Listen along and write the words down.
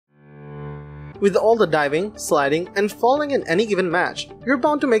With all the diving, sliding, and falling in any given match, you're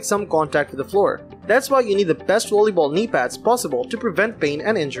bound to make some contact with the floor. That's why you need the best volleyball knee pads possible to prevent pain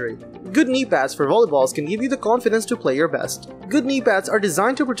and injury. Good knee pads for volleyballs can give you the confidence to play your best. Good knee pads are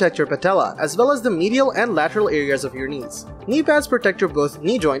designed to protect your patella as well as the medial and lateral areas of your knees. Knee pads protect your both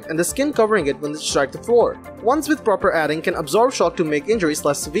knee joint and the skin covering it when they strike the floor. Ones with proper adding can absorb shock to make injuries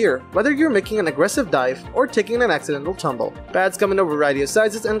less severe, whether you're making an aggressive dive or taking an accidental tumble. Pads come in a variety of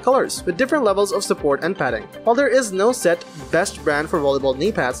sizes and colors with different levels of support and padding. While there is no set best brand for volleyball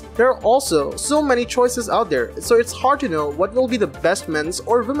knee pads, there are also so many choices out there, so it's hard to know what will be the best men's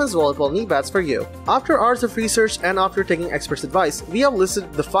or women's volleyball knee pads for you. After hours of research and after taking experts' advice, we have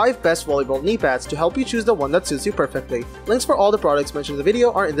listed the 5 best volleyball knee pads to help you choose the one that suits you perfectly. Links for all the products mentioned in the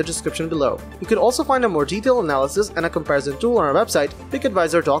video are in the description below. You can also find a more detailed analysis and a comparison tool on our website,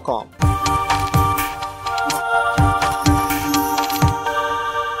 pickadvisor.com.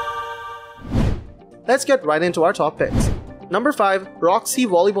 Let's get right into our top picks. Number 5. Rawxy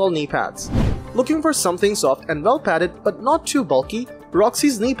Volleyball Knee Pads. Looking for something soft and well padded but not too bulky?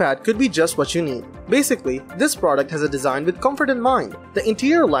 Rawxy's knee pad could be just what you need. Basically, this product has a design with comfort in mind. The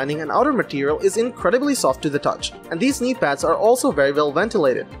interior lining and outer material is incredibly soft to the touch, and these knee pads are also very well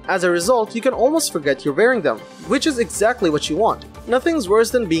ventilated. As a result, you can almost forget you're wearing them, which is exactly what you want. Nothing's worse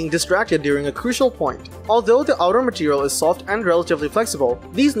than being distracted during a crucial point. Although the outer material is soft and relatively flexible,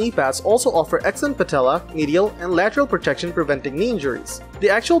 these knee pads also offer excellent patella, medial, and lateral protection preventing knee injuries. The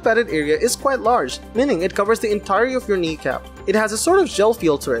actual padded area is quite large, meaning it covers the entirety of your kneecap. It has a sort of gel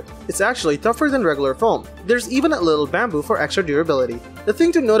feel to it. It's actually tougher than regular foam. There's even a little bamboo for extra durability. The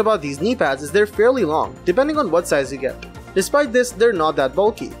thing to note about these knee pads is they're fairly long, depending on what size you get. Despite this, they're not that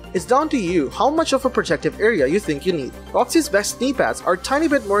bulky. It's down to you how much of a protective area you think you need. Rawxy's best knee pads are a tiny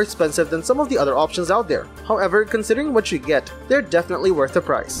bit more expensive than some of the other options out there. However, considering what you get, they're definitely worth the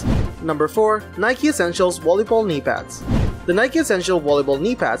price. Number 4. Nike Essentials Volleyball Knee Pads. The Nike Essential Volleyball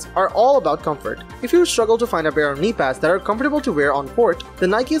Knee Pads are all about comfort. If you struggle to find a pair of knee pads that are comfortable to wear on court, the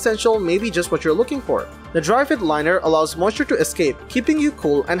Nike Essential may be just what you're looking for. The dry fit liner allows moisture to escape, keeping you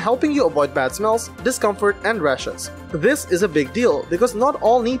cool and helping you avoid bad smells, discomfort, and rashes. This is a big deal because not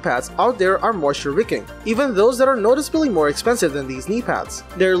all knee pads out there are moisture wicking, even those that are noticeably more expensive than these knee pads.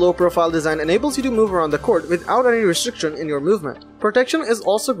 Their low profile design enables you to move around the court without any restriction in your movement. Protection is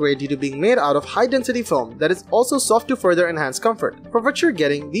also great due to being made out of high density foam that is also soft to further enhance comfort. For what you're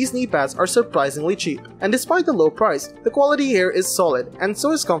getting, these knee pads are surprisingly cheap, and despite the low price, the quality here is solid and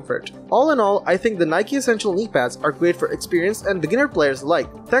so is comfort. All in all, I think the Nike Essential knee pads are great for experienced and beginner players alike,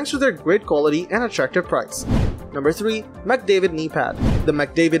 thanks to their great quality and attractive price. Number 3. McDavid Knee Pad. The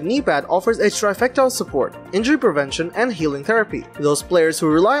McDavid Knee Pad offers a trifecta of support, injury prevention, and healing therapy. Those players who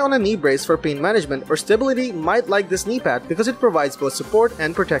rely on a knee brace for pain management or stability might like this knee pad because it provides both support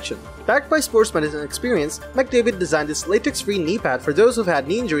and protection. Backed by sports medicine experience, McDavid designed this latex-free knee pad for those who've had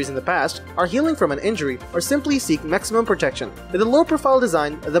knee injuries in the past, are healing from an injury, or simply seek maximum protection. With a low-profile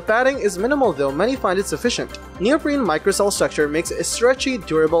design, the padding is minimal though many find it sufficient. Neoprene microcell structure makes it a stretchy,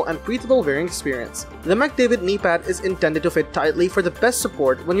 durable, and breathable wearing experience. The McDavid knee pad is intended to fit tightly for the best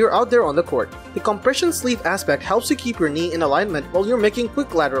support when you're out there on the court. The compression sleeve aspect helps you keep your knee in alignment while you're making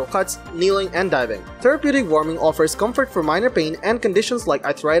quick lateral cuts, kneeling, and diving. Therapeutic warming offers comfort for minor pain and conditions like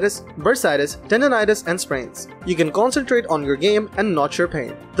arthritis, bursitis, tendonitis, and sprains. You can concentrate on your game and not your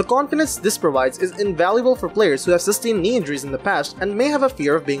pain. The confidence this provides is invaluable for players who have sustained knee injuries in the past and may have a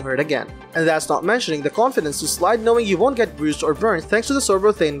fear of being hurt again. And that's not mentioning the confidence to slide knowing you won't get bruised or burned thanks to the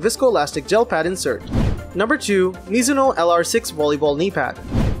Sorbothane viscoelastic gel pad insert. Number 2. Mizuno LR6 Volleyball Knee Pad.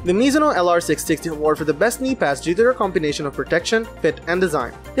 The Mizuno LR6 takes the award for the best knee pads due to their combination of protection, fit, and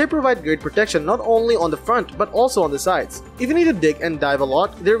design. They provide great protection not only on the front but also on the sides. If you need to dig and dive a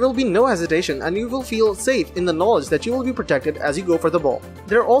lot, there will be no hesitation and you will feel safe in the knowledge that you will be protected as you go for the ball.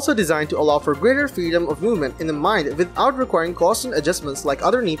 They're also designed to allow for greater freedom of movement in the mind without requiring constant adjustments like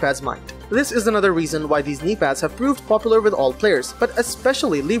other knee pads might. This is another reason why these knee pads have proved popular with all players, but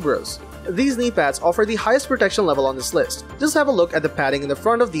especially liberos. These knee pads offer the highest protection level on this list. Just have a look at the padding in the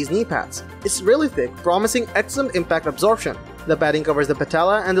front of these knee pads. It's really thick, promising excellent impact absorption. The padding covers the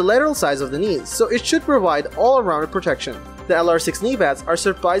patella and the lateral sides of the knees, so it should provide all-around protection. The LR6 knee pads are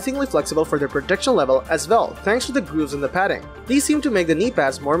surprisingly flexible for their protection level as well, thanks to the grooves in the padding. These seem to make the knee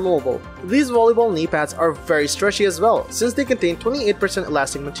pads more mobile. These volleyball knee pads are very stretchy as well, since they contain 28%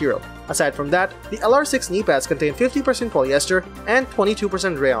 elastic material. Aside from that, the LR6 knee pads contain 50% polyester and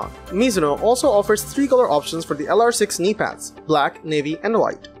 22% rayon. Mizuno also offers 3 color options for the LR6 knee pads: black, navy, and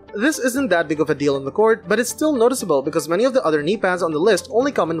white. This isn't that big of a deal in the court, but it's still noticeable because many of the other knee pads on the list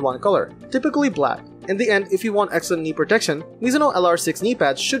only come in one color, typically black. In the end, if you want excellent knee protection, Mizuno LR6 knee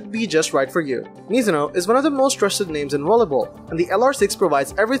pads should be just right for you. Mizuno is one of the most trusted names in volleyball, and the LR6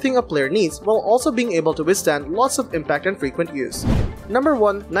 provides everything a player needs while also being able to withstand lots of impact and frequent use. Number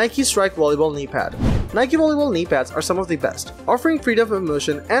 1. Nike Strike Volleyball Knee Pad. Nike volleyball knee pads are some of the best, offering freedom of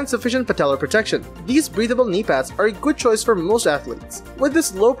motion and sufficient patellar protection. These breathable knee pads are a good choice for most athletes. With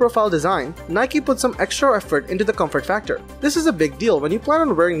this low-profile design, Nike put some extra effort into the comfort factor. This is a big deal when you plan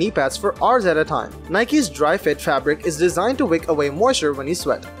on wearing knee pads for hours at a time. Nike's dry fit fabric is designed to wick away moisture when you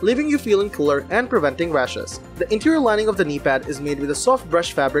sweat, leaving you feeling cooler and preventing rashes. The interior lining of the knee pad is made with a soft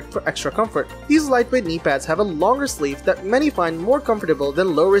brushed fabric for extra comfort. These lightweight knee pads have a longer sleeve that many find more comfortable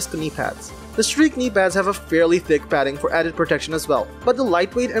than low-risk knee pads. The Streak knee pads have a fairly thick padding for added protection as well, but the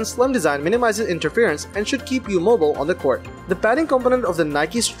lightweight and slim design minimizes interference and should keep you mobile on the court. The padding component of the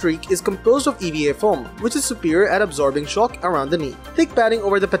Nike Streak is composed of EVA foam, which is superior at absorbing shock around the knee. Thick padding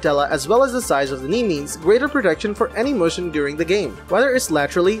over the patella as well as the size of the knee means greater protection for any motion during the game, whether it's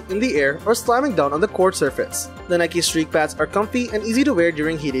laterally, in the air, or slamming down on the court surface. The Nike Streak pads are comfy and easy to wear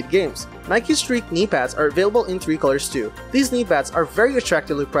during heated games. Nike Streak knee pads are available in 3 colors too. These knee pads are very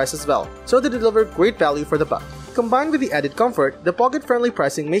attractively priced as well, so they deliver great value for the buck. Combined with the added comfort, the pocket-friendly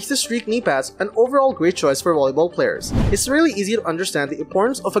pricing makes the Streak knee pads an overall great choice for volleyball players. It's really easy to understand the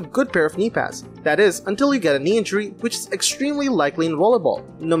importance of a good pair of knee pads. That is, until you get a knee injury, which is extremely likely in volleyball.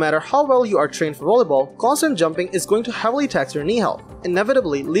 No matter how well you are trained for volleyball, constant jumping is going to heavily tax your knee health,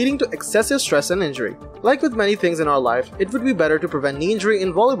 inevitably leading to excessive stress and injury. Like with many things in our life, it would be better to prevent knee injury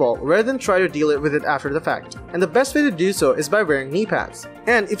in volleyball rather than try to deal with it after the fact. And the best way to do so is by wearing knee pads.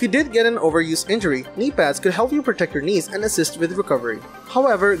 And if you did get an overuse injury, knee pads could help you protect your knees and assist with recovery.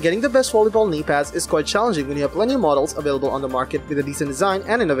 However, getting the best volleyball knee pads is quite challenging when you have plenty of models available on the market with a decent design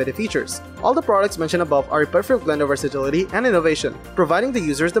and innovative features. All the products mentioned above are a perfect blend of versatility and innovation, providing the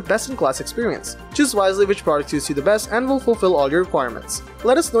users the best-in-class experience. Choose wisely which product suits you the best and will fulfill all your requirements.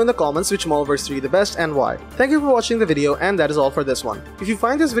 Let us know in the comments which model works for you the best and why. Thank you for watching the video, and that is all for this one. If you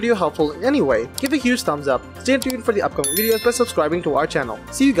find this video helpful in any way, give a huge thumbs up. Stay tuned for the upcoming videos by subscribing to our channel.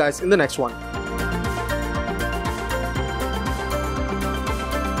 See you guys in the next one.